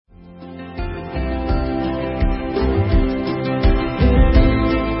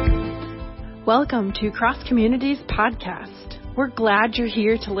Welcome to Cross Communities Podcast. We're glad you're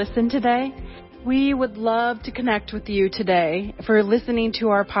here to listen today. We would love to connect with you today. For listening to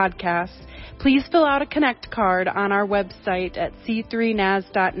our podcast, please fill out a Connect card on our website at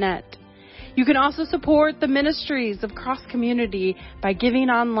c3nas.net. You can also support the ministries of Cross Community by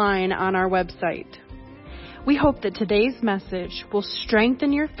giving online on our website. We hope that today's message will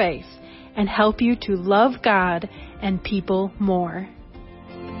strengthen your faith and help you to love God and people more.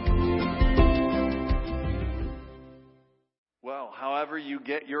 However you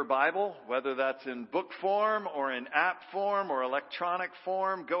get your Bible, whether that's in book form or in app form or electronic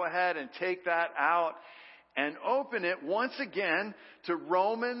form, go ahead and take that out and open it once again to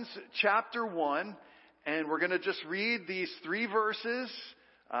Romans chapter 1. And we're going to just read these three verses.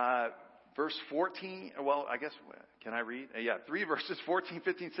 Verse 14, well, I guess, can I read? Three verses, 14,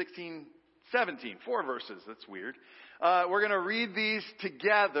 15, 16, 17. Four verses. That's weird. We're going to read these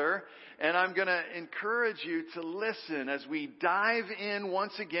together, and I'm going to encourage you to listen as we dive in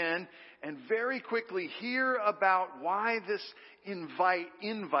once again and very quickly hear about why this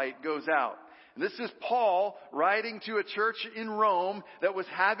invite goes out. And this is Paul writing to a church in Rome that was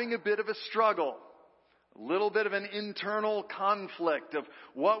having a bit of a struggle. A little bit of an internal conflict of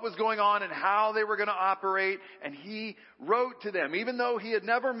what was going on and how they were going to operate. And he wrote to them, even though he had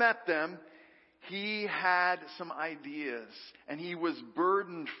never met them, he had some ideas and he was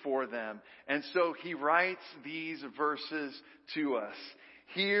burdened for them. And so he writes these verses to us.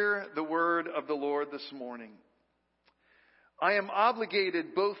 Hear the word of the Lord this morning. I am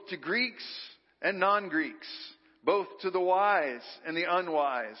obligated both to Greeks and non-Greeks, both to the wise and the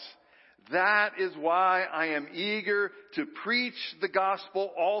unwise. That is why I am eager to preach the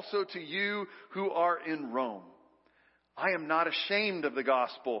gospel also to you who are in Rome. I am not ashamed of the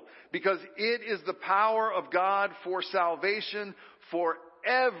gospel because it is the power of God for salvation for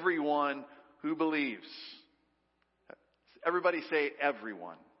everyone who believes. Everybody say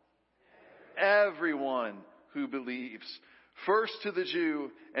everyone. Everyone who believes. First to the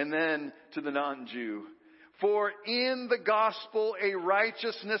Jew and then to the non-Jew. For in the gospel a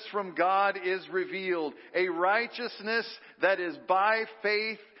righteousness from God is revealed. A righteousness that is by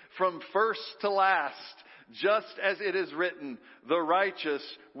faith from first to last. Just as it is written, the righteous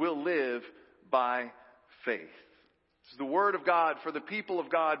will live by faith. This is the word of God for the people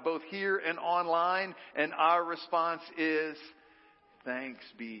of God, both here and online. And our response is, thanks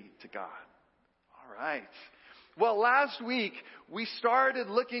be to God. All right. Well, last week we started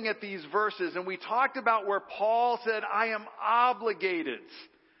looking at these verses and we talked about where Paul said, I am obligated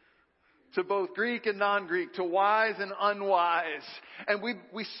to both Greek and non-Greek, to wise and unwise. And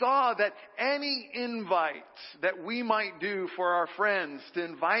we saw that any invite that we might do for our friends to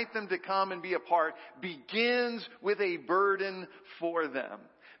invite them to come and be a part begins with a burden for them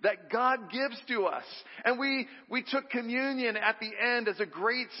that God gives to us. And we took communion at the end as a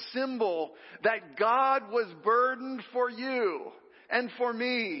great symbol that God was burdened for you and for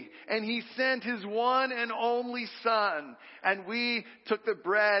me. And He sent His one and only Son. And we took the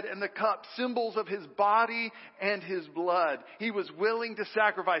bread and the cup, symbols of His body and His blood. He was willing to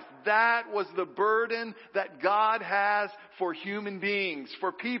sacrifice. That was the burden that God has for human beings,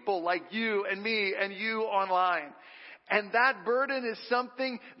 for people like you and me and you online. And that burden is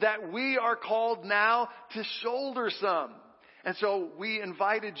something that we are called now to shoulder some. And so we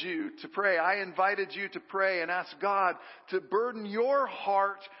invited you to pray. I invited you to pray and ask God to burden your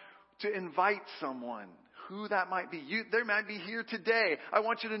heart to invite someone, who that might be. They might be here today. I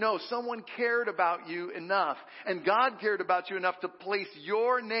want you to know someone cared about you enough, and God cared about you enough to place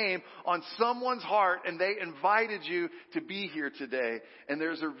your name on someone's heart, and they invited you to be here today. And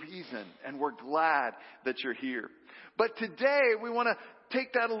there's a reason, and we're glad that you're here. But today we want to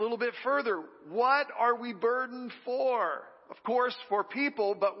take that a little bit further. What are we burdened for? Of course, for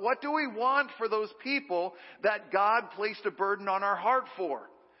people, but what do we want for those people that God placed a burden on our heart for?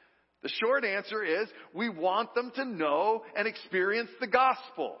 The short answer is we want them to know and experience the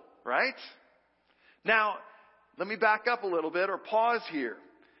gospel, right? Now, let me back up a little bit or pause here.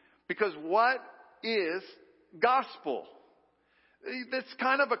 Because what is gospel? It's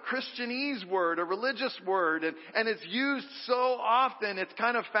kind of a Christianese word, a religious word, and it's used so often, it's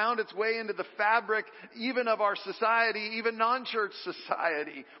kind of found its way into the fabric even of our society. Even non-church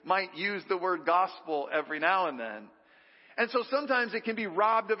society might use the word gospel every now and then. And so sometimes it can be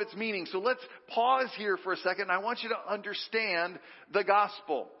robbed of its meaning. So let's pause here for a second. I want you to understand the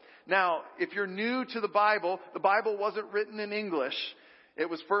gospel. Now, if you're new to the Bible wasn't written in English. It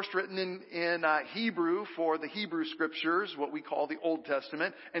was first written in Hebrew for the Hebrew Scriptures, what we call the Old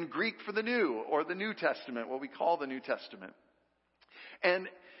Testament, and Greek for the New, or the New Testament, what we call the New Testament. And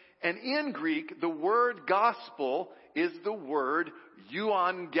And in Greek, the word gospel is the word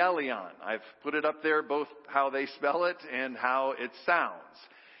euangelion. I've put it up there, both how they spell it and how it sounds.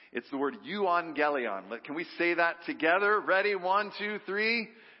 It's the word euangelion. Can we say that together? Ready? 1, 2, 3.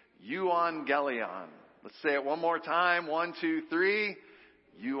 Euangelion. Let's say it one more time. 1, 2, 3.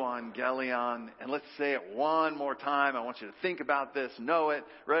 Euangelion. And let's say it one more time. I want you to think about this, know it.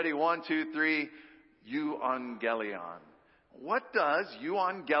 Ready? 1, 2, 3. Euangelion. What does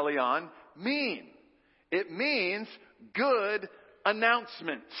euangelion mean? It means good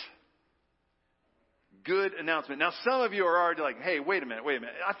announcement. Good announcement. Now some of you are already like, hey, wait a minute.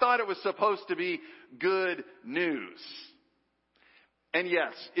 I thought it was supposed to be good news. And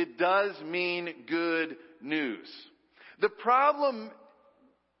yes, it does mean good news. The problem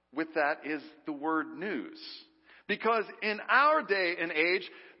with that is the word news. Because in our day and age,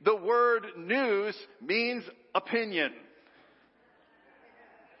 the word news means opinion.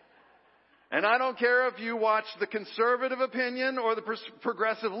 And I don't care if you watch the conservative opinion or the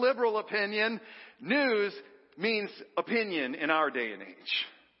progressive liberal opinion, news means opinion in our day and age.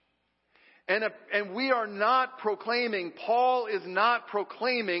 And we are not proclaiming, Paul is not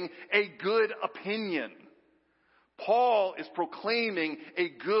proclaiming a good opinion. Paul is proclaiming a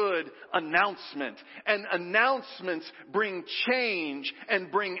good announcement. And announcements bring change and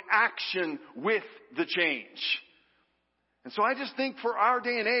bring action with the change. And so I just think for our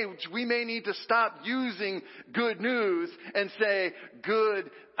day and age, we may need to stop using good news and say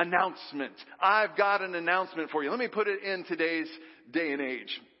good announcement. I've got an announcement for you. Let me put it in today's day and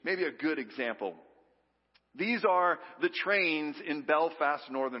age. Maybe a good example. These are the trains in Belfast,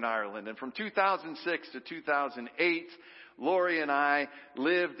 Northern Ireland. And from 2006 to 2008, Lori and I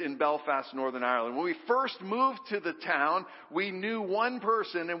lived in Belfast, Northern Ireland. When we first moved to the town, we knew one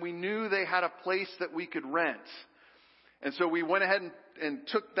person and we knew they had a place that we could rent. And so we went ahead and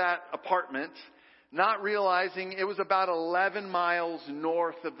took that apartment, not realizing it was about 11 miles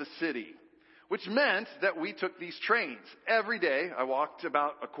north of the city, which meant that we took these trains. Every day, I walked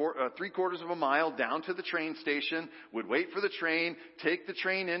about 3/4 of a mile down to the train station, would wait for the train, take the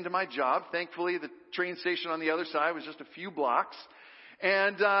train into my job. Thankfully, the train station on the other side was just a few blocks.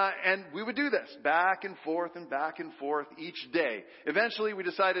 And we would do this back and forth each day. Eventually, we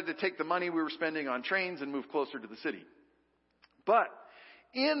decided to take the money we were spending on trains and move closer to the city. But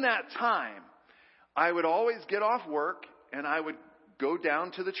in that time, I would always get off work and I would go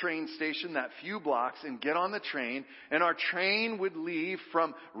down to the train station, that few blocks, and get on the train. And our train would leave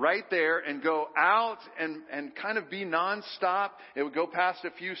from right there and go out and kind of be nonstop. It would go past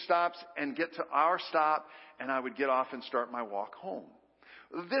a few stops and get to our stop, and I would get off and start my walk home.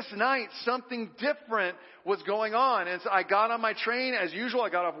 This night, something different was going on. And so I got on my train as usual. I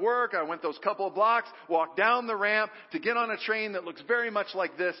got off work. I went those couple of blocks, walked down the ramp to get on a train that looks very much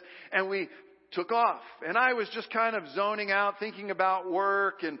like this. And we took off. And I was just kind of zoning out, thinking about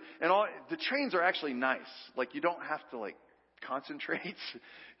work and all. The trains are actually nice. Like, you don't have to concentrate.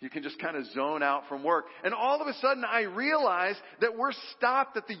 You can just kind of zone out from work. And all of a sudden I realized that we're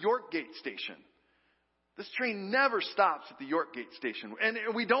stopped at the Yorkgate station. This train never stops at the Yorkgate station. And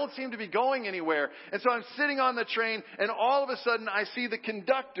we don't seem to be going anywhere. And so I'm sitting on the train, and all of a sudden I see the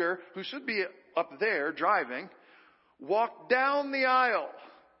conductor, who should be up there driving, walk down the aisle.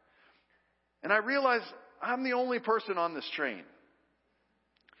 And I realize I'm the only person on this train.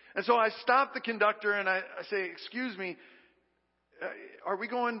 And so I stop the conductor and I say, excuse me, are we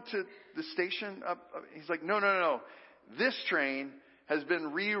going to the station? He's like, no. This train has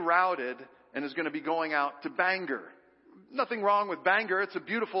been rerouted and is going to be going out to Bangor. Nothing wrong with Bangor. It's a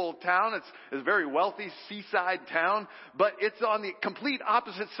beautiful town. It's a very wealthy seaside town, but it's on the complete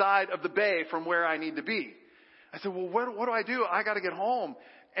opposite side of the bay from where I need to be. I said, well, what do I do? I got to get home.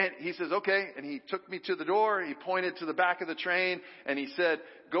 And he says, okay. And he took me to the door. He pointed to the back of the train and he said,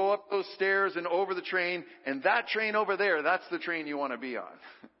 go up those stairs and over the train. And that train over there, that's the train you want to be on.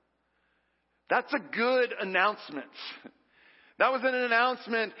 That's a good announcement. That was an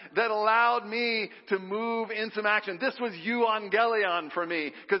announcement that allowed me to move in some action. This was euangelion for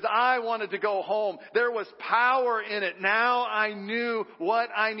me because I wanted to go home. There was power in it. Now I knew what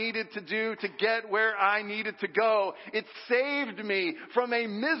I needed to do to get where I needed to go. It saved me from a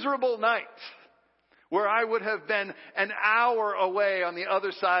miserable night where I would have been an hour away on the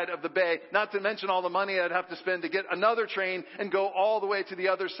other side of the bay, not to mention all the money I'd have to spend to get another train and go all the way to the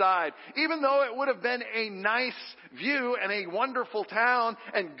other side. Even though it would have been a nice view and a wonderful town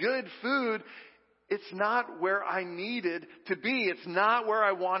and good food, it's not where I needed to be. It's not where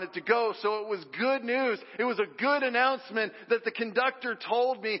I wanted to go. So it was good news. It was a good announcement that the conductor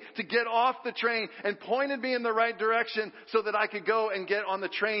told me to get off the train and pointed me in the right direction so that I could go and get on the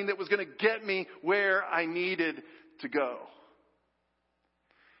train that was going to get me where I needed to go.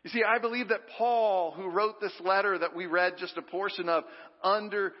 You see, I believe that Paul, who wrote this letter that we read just a portion of,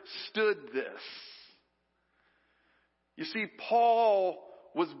 understood this. You see, Paul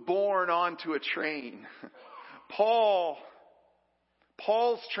was born onto a train. Paul's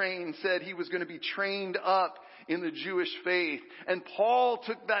train said he was going to be trained up in the Jewish faith. And Paul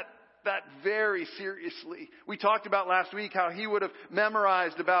took that very seriously. We talked about last week how he would have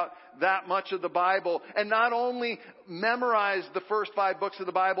memorized about that much of the Bible, and not only memorized the first 5 books of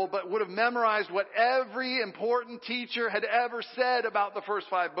the Bible, but would have memorized what every important teacher had ever said about the first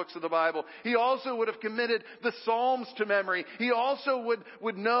 5 books of the Bible. He also would have committed the Psalms to memory. He also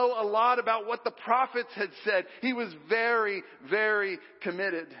would know a lot about what the prophets had said. He was very, very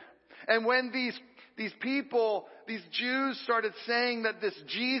committed. And when these people, these Jews, started saying that this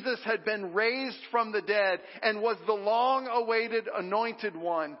Jesus had been raised from the dead and was the long-awaited anointed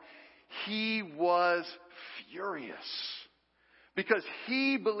one, he was furious. Because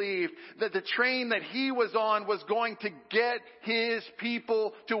he believed that the train that he was on was going to get his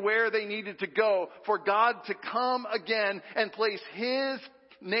people to where they needed to go, for God to come again and place his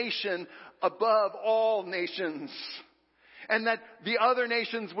nation above all nations. And that the other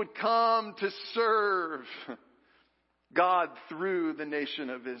nations would come to serve God through the nation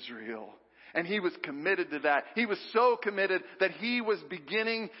of Israel. And he was committed to that. He was so committed that he was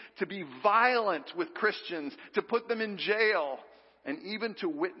beginning to be violent with Christians, to put them in jail, and even to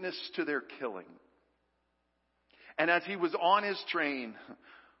witness to their killing. And as he was on his train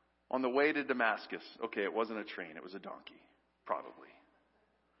on the way to Damascus, okay, it wasn't a train, it was a donkey, probably.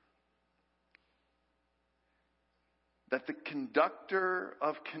 That the conductor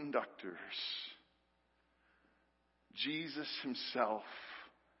of conductors, Jesus himself,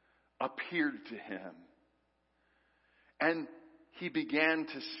 appeared to him. And he began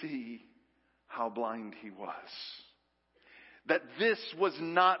to see how blind he was. That this was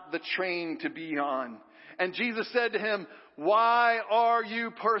not the train to be on. And Jesus said to him, "Why are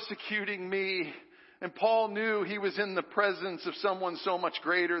you persecuting me?" And Paul knew he was in the presence of someone so much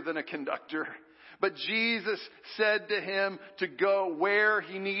greater than a conductor. But Jesus said to him to go where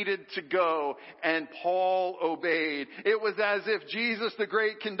he needed to go, and Paul obeyed. It was as if Jesus, the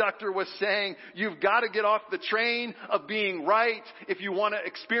great conductor, was saying, you've got to get off the train of being right if you want to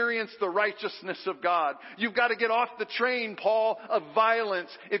experience the righteousness of God. You've got to get off the train, Paul, of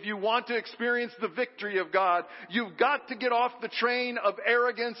violence if you want to experience the victory of God. You've got to get off the train of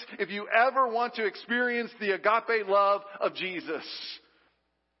arrogance if you ever want to experience the agape love of Jesus.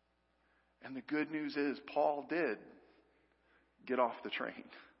 And the good news is Paul did get off the train.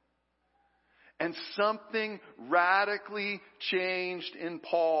 And something radically changed in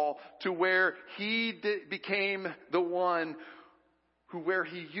Paul to where he became the one who, where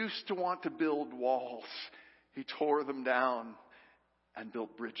he used to want to build walls, he tore them down and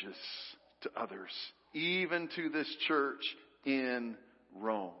built bridges to others, even to this church in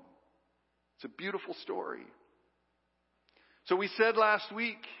Rome. It's a beautiful story. So we said last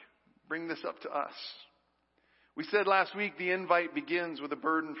week, bring this up to us. We said last week the invite begins with a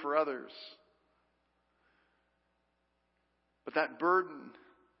burden for others. But that burden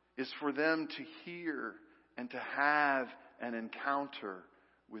is for them to hear and to have an encounter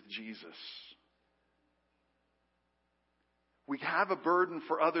with Jesus. We have a burden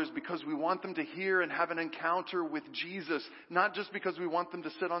for others because we want them to hear and have an encounter with Jesus, not just because we want them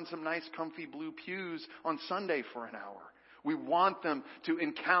to sit on some nice comfy blue pews on Sunday for an hour. We want them to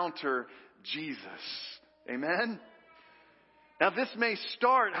encounter Jesus. Amen? Now this may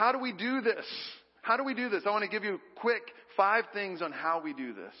start. How do we do this? How do we do this? I want to give you quick 5 things on how we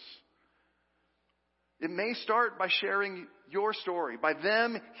do this. It may start by sharing your story, by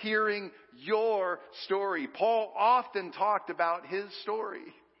them hearing your story. Paul often talked about his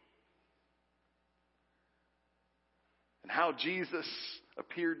story. And how Jesus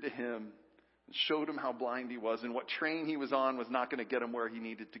appeared to him. Showed him how blind he was, and what train he was on was not going to get him where he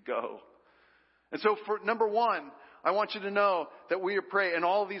needed to go. And so for number 1, I want you to know that we are praying, and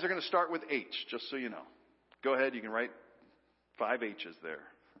all of these are going to start with H, just so you know. Go ahead, you can write 5 H's there.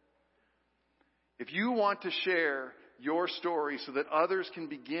 If you want to share your story so that others can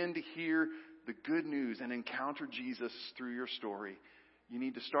begin to hear the good news and encounter Jesus through your story, you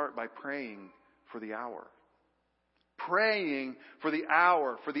need to start by praying for the hour. Praying for the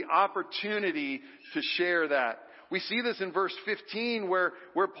hour, for the opportunity to share that. We see this in verse 15 where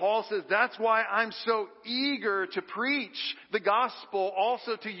Paul says, that's why I'm so eager to preach the gospel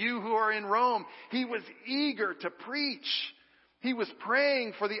also to you who are in Rome. He was eager to preach. He was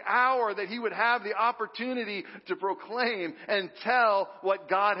praying for the hour that he would have the opportunity to proclaim and tell what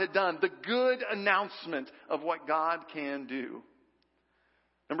God had done. The good announcement of what God can do.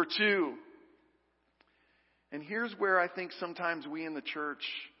 Number 2, and here's where I think sometimes we in the church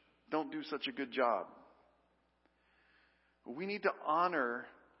don't do such a good job. We need to honor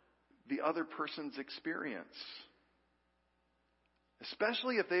the other person's experience.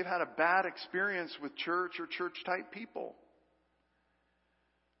 Especially if they've had a bad experience with church or church-type people.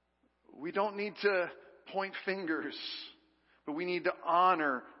 We don't need to point fingers, but we need to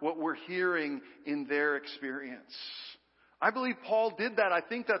honor what we're hearing in their experience. I believe Paul did that. I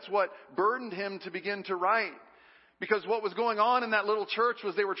think that's what burdened him to begin to write. Because what was going on in that little church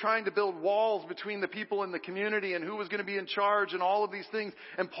was they were trying to build walls between the people in the community and who was going to be in charge and all of these things.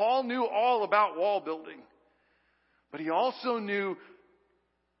 And Paul knew all about wall building. But he also knew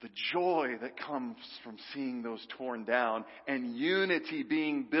the joy that comes from seeing those torn down and unity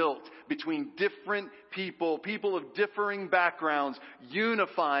being built between different people of differing backgrounds,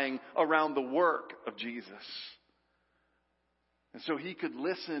 unifying around the work of Jesus. And so he could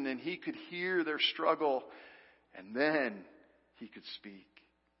listen and he could hear their struggle, and then he could speak.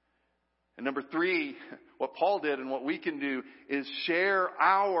 And number 3, what Paul did and what we can do is share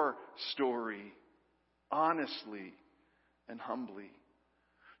our story honestly and humbly.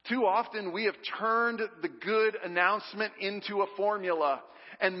 Too often we have turned the good announcement into a formula.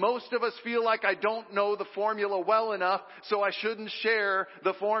 And most of us feel like I don't know the formula well enough, so I shouldn't share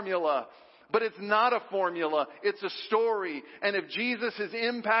the formula. But it's not a formula, it's a story. And if Jesus has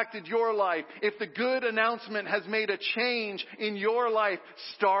impacted your life, if the good announcement has made a change in your life,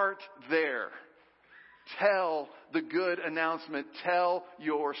 start there. Tell the good announcement. Tell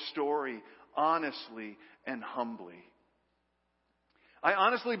your story honestly and humbly. I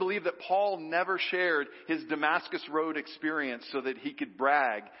honestly believe that Paul never shared his Damascus Road experience so that he could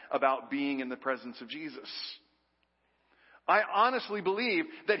brag about being in the presence of Jesus. I honestly believe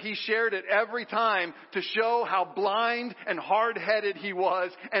that he shared it every time to show how blind and hard-headed he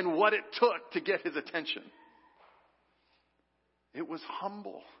was and what it took to get his attention. It was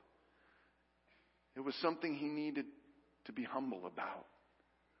humble. It was something he needed to be humble about.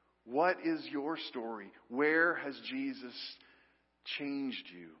 What is your story? Where has Jesus changed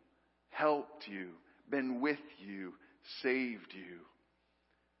you, helped you, been with you, saved you?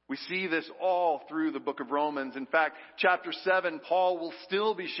 We see this all through the book of Romans. In fact, chapter 7, Paul will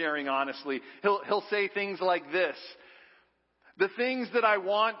still be sharing honestly. He'll say things like this: the things that I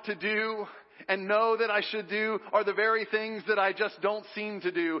want to do and know that I should do are the very things that I just don't seem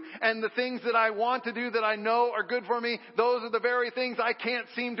to do. And the things that I want to do that I know are good for me, those are the very things I can't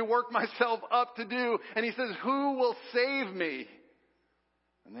seem to work myself up to do. And he says, who will save me?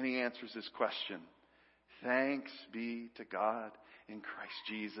 And then he answers this question: thanks be to God in Christ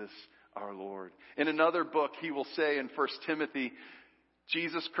Jesus our Lord. In another book, he will say in 1 Timothy,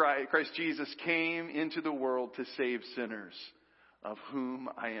 Christ Jesus came into the world to save sinners, of whom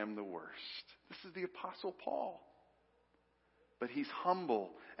I am the worst. This is the Apostle Paul. But he's humble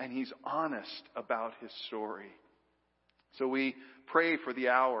and he's honest about his story. So we pray for the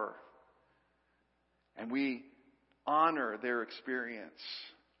hour and we honor their experience.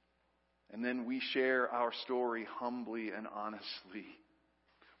 And then we share our story humbly and honestly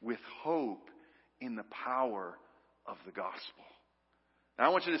with hope in the power of the gospel. Now, I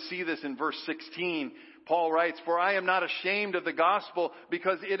want you to see this in verse 16. Paul writes, for I am not ashamed of the gospel,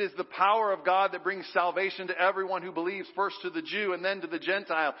 because it is the power of God that brings salvation to everyone who believes, first to the Jew and then to the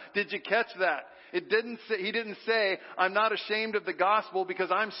Gentile. Did you catch that? He didn't say, I'm not ashamed of the gospel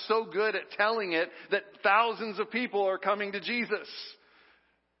because I'm so good at telling it that thousands of people are coming to Jesus.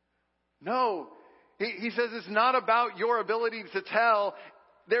 No, he says it's not about your ability to tell.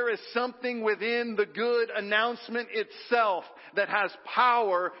 There is something within the good announcement itself that has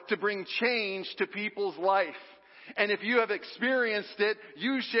power to bring change to people's life. And if you have experienced it,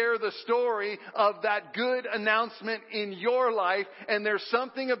 you share the story of that good announcement in your life. And there's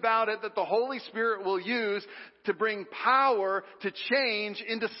something about it that the Holy Spirit will use to bring power to change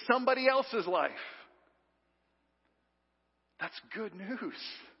into somebody else's life. That's good news.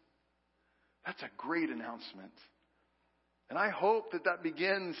 That's a great announcement. And I hope that that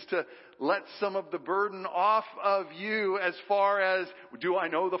begins to let some of the burden off of you as far as, do I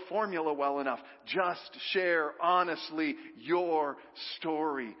know the formula well enough? Just share honestly your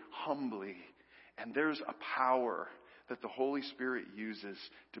story humbly. And there's a power that the Holy Spirit uses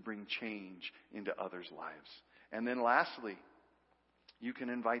to bring change into others' lives. And then lastly, you can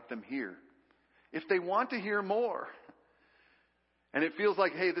invite them here. If they want to hear more, and it feels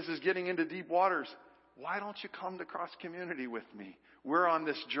like, hey, this is getting into deep waters, why don't you come to Cross Community with me? We're on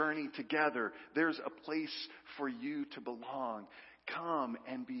this journey together. There's a place for you to belong. Come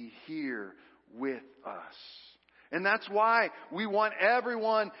and be here with us. And that's why we want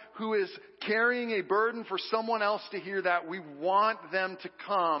everyone who is carrying a burden for someone else to hear that. We want them to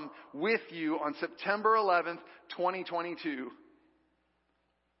come with you on September 11th, 2022.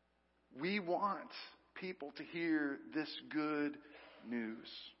 We want people to hear this good news.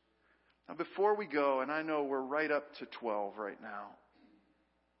 Now, before we go, and I know we're right up to 12 right now,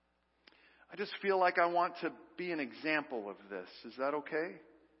 I just feel like I want to be an example of this. Is that okay?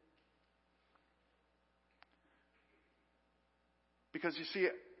 Because you see,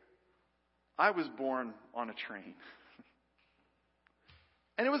 I was born on a train.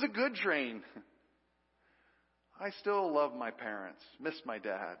 And it was a good train. I still love my parents, miss my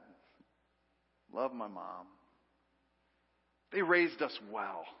dad, love my mom. They raised us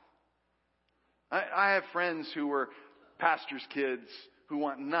well. I have friends who were pastors' kids who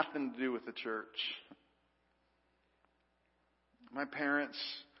want nothing to do with the church. My parents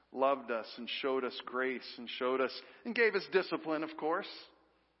loved us and showed us grace and gave us discipline, of course.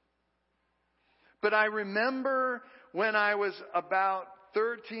 But I remember when I was about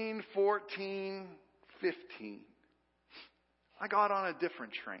 13, 14, 15, I got on a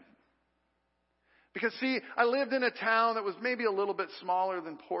different train. Because see, I lived in a town that was maybe a little bit smaller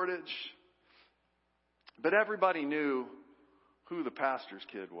than Portage, but everybody knew who the pastor's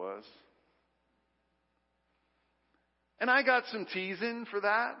kid was. And I got some teasing for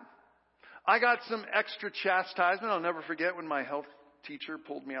that. I got some extra chastisement. I'll never forget when my health teacher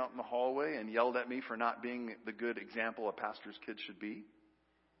pulled me out in the hallway and yelled at me for not being the good example a pastor's kid should be.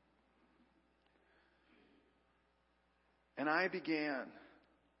 And I began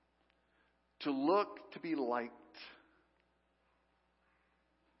to look to be liked.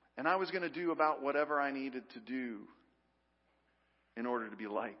 And I was going to do about whatever I needed to do in order to be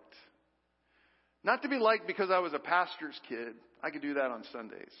liked. Not to be liked because I was a pastor's kid. I could do that on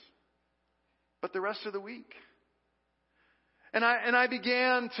Sundays. But the rest of the week. And I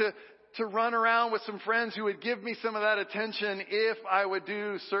began to run around with some friends who would give me some of that attention if I would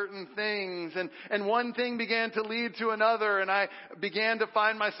do certain things. And one thing began to lead to another. And I began to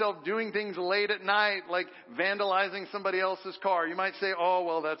find myself doing things late at night, like vandalizing somebody else's car. You might say, oh,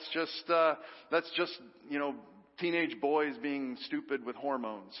 well, that's just, teenage boys being stupid with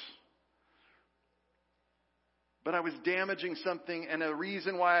hormones. But I was damaging something, and the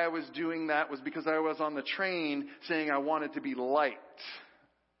reason why I was doing that was because I was on the train saying I wanted to be liked.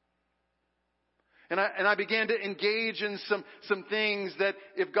 And I began to engage in some things that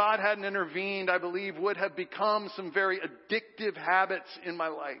if God hadn't intervened, I believe would have become some very addictive habits in my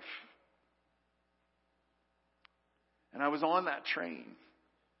life. And I was on that train.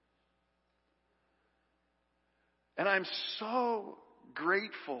 And I'm so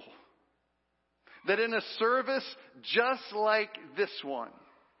grateful that in a service just like this one,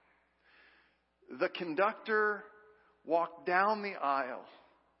 the conductor walked down the aisle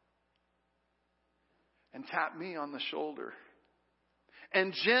and tapped me on the shoulder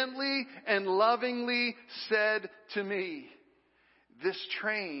and gently and lovingly said to me, this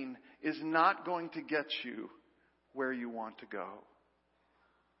train is not going to get you where you want to go.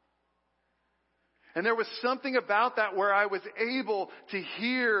 And there was something about that where I was able to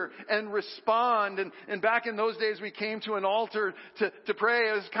hear and respond. And back in those days, we came to an altar to pray.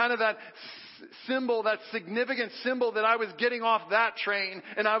 It was kind of that symbol, that significant symbol that I was getting off that train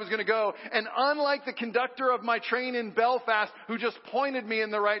and I was going to go. And unlike the conductor of my train in Belfast who just pointed me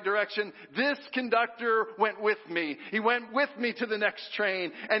in the right direction, this conductor went with me. He went with me to the next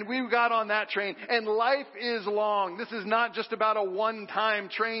train and we got on that train. And life is long. This is not just about a one-time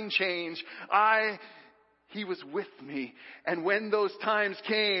train change. He was with me. And when those times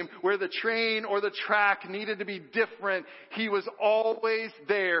came where the train or the track needed to be different, He was always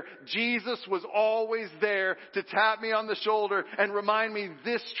there. Jesus was always there to tap me on the shoulder and remind me,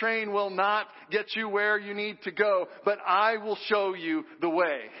 this train will not get you where you need to go, but I will show you the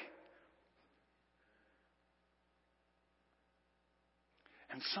way.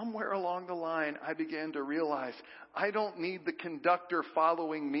 And somewhere along the line, I began to realize I don't need the conductor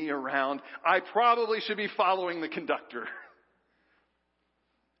following me around. I probably should be following the conductor.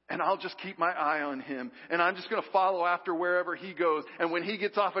 And I'll just keep my eye on him. And I'm just going to follow after wherever he goes. And when he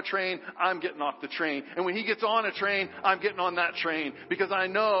gets off a train, I'm getting off the train. And when he gets on a train, I'm getting on that train. Because I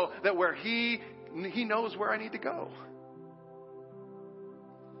know that where he knows where I need to go.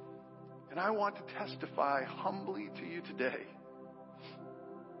 And I want to testify humbly to you today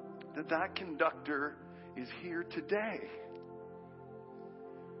that that conductor is here today.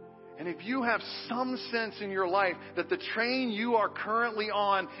 And if you have some sense in your life that the train you are currently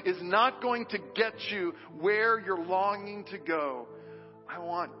on is not going to get you where you're longing to go, I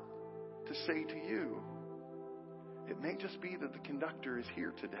want to say to you, it may just be that the conductor is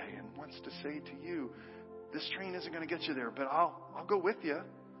here today and wants to say to you, this train isn't going to get you there, but I'll go with you.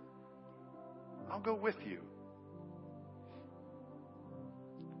 I'll go with you.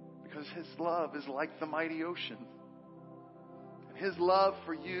 Because His love is like the mighty ocean. And His love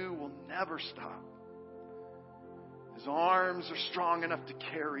for you will never stop. His arms are strong enough to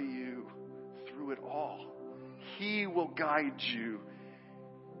carry you through it all. He will guide you.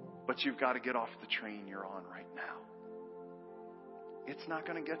 But you've got to get off the train you're on right now. It's not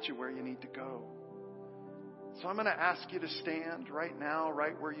going to get you where you need to go. So I'm going to ask you to stand right now,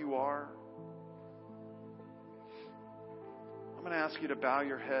 right where you are. I'm going to ask you to bow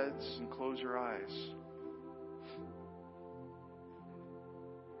your heads and close your eyes.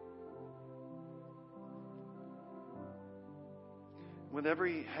 With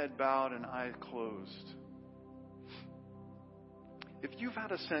every head bowed and eye closed, if you've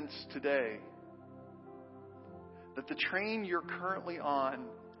had a sense today that the train you're currently on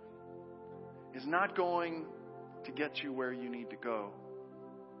is not going to get you where you need to go,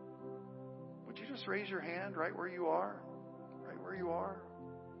 would you just raise your hand right where you are? Right where you are?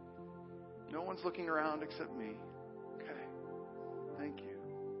 No one's looking around except me. Okay. Thank you.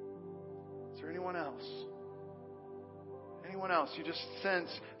 Is there anyone else? Anyone else? You just sense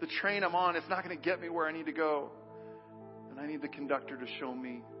the train I'm on, it's not going to get me where I need to go. And I need the conductor to show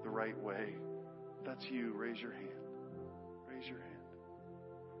me the right way. If that's you, raise your hand. Raise your hand.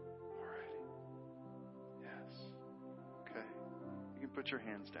 All right. Yes. Okay. You can put your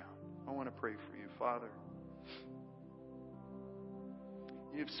hands down. I want to pray for you. Father,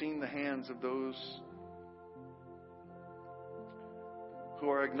 you've seen the hands of those who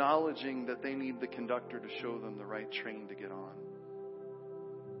are acknowledging that they need the conductor to show them the right train to get on.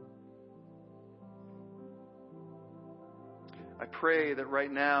 I pray that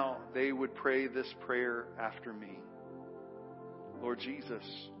right now they would pray this prayer after me. Lord Jesus,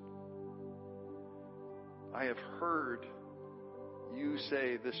 I have heard you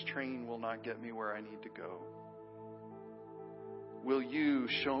say this train will not get me where I need to go. Will you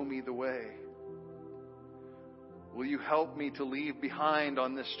show me the way? Will you help me to leave behind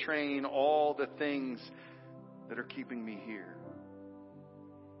on this train all the things that are keeping me here?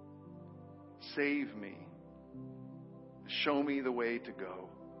 Save me. Show me the way to go.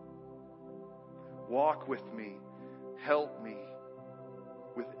 Walk with me. Help me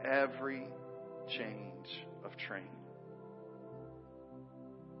with every change of train.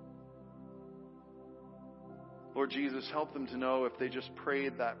 Lord Jesus, help them to know if they just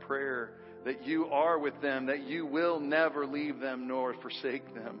prayed that prayer that you are with them, that you will never leave them nor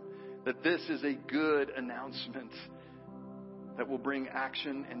forsake them, that this is a good announcement that will bring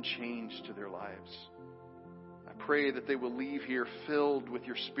action and change to their lives. I pray that they will leave here filled with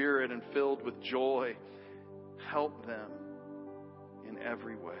your Spirit and filled with joy. Help them in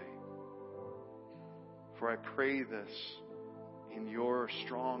every way. For I pray this in your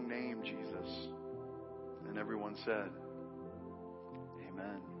strong name, Jesus. And everyone said,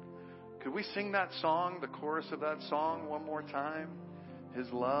 amen. Could we sing that song, the chorus of that song, one more time? His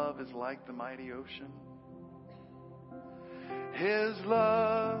love is like the mighty ocean. His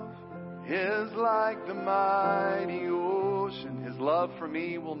love is like the mighty ocean. His love for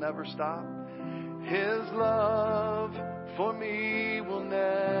me will never stop. His love for me will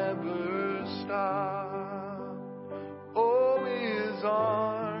never stop. Oh, His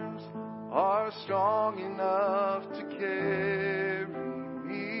arms are strong enough to carry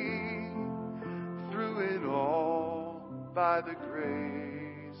me through it all by the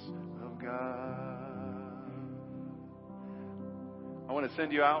grace of God. I want to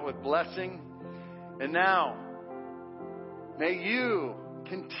send you out with blessing. And now, may you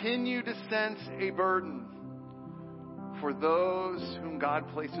continue to sense a burden for those whom God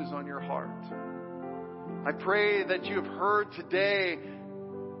places on your heart. I pray that you have heard today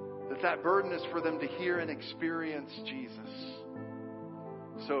that burden is for them to hear and experience Jesus.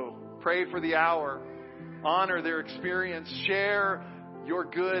 So pray for the hour. Honor their experience. Share your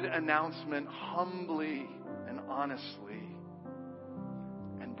good announcement humbly and honestly.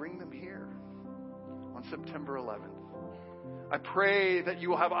 And bring them here on September 11th. I pray that you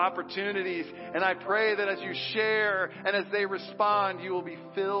will have opportunities, and I pray that as you share and as they respond, you will be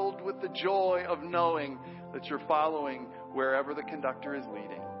filled with the joy of knowing that you're following wherever the conductor is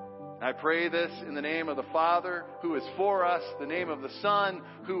leading. I pray this in the name of the Father, who is for us, the name of the Son,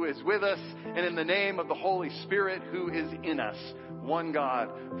 who is with us, and in the name of the Holy Spirit, who is in us, one God,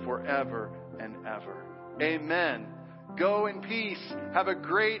 forever and ever. Amen. Go in peace. Have a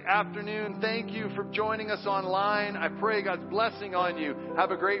great afternoon. Thank you for joining us online. I pray God's blessing on you. Have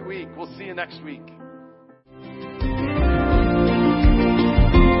a great week. We'll see you next week.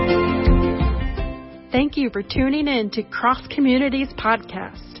 Thank you for tuning in to Cross Communities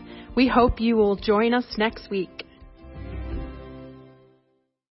Podcast. We hope you will join us next week.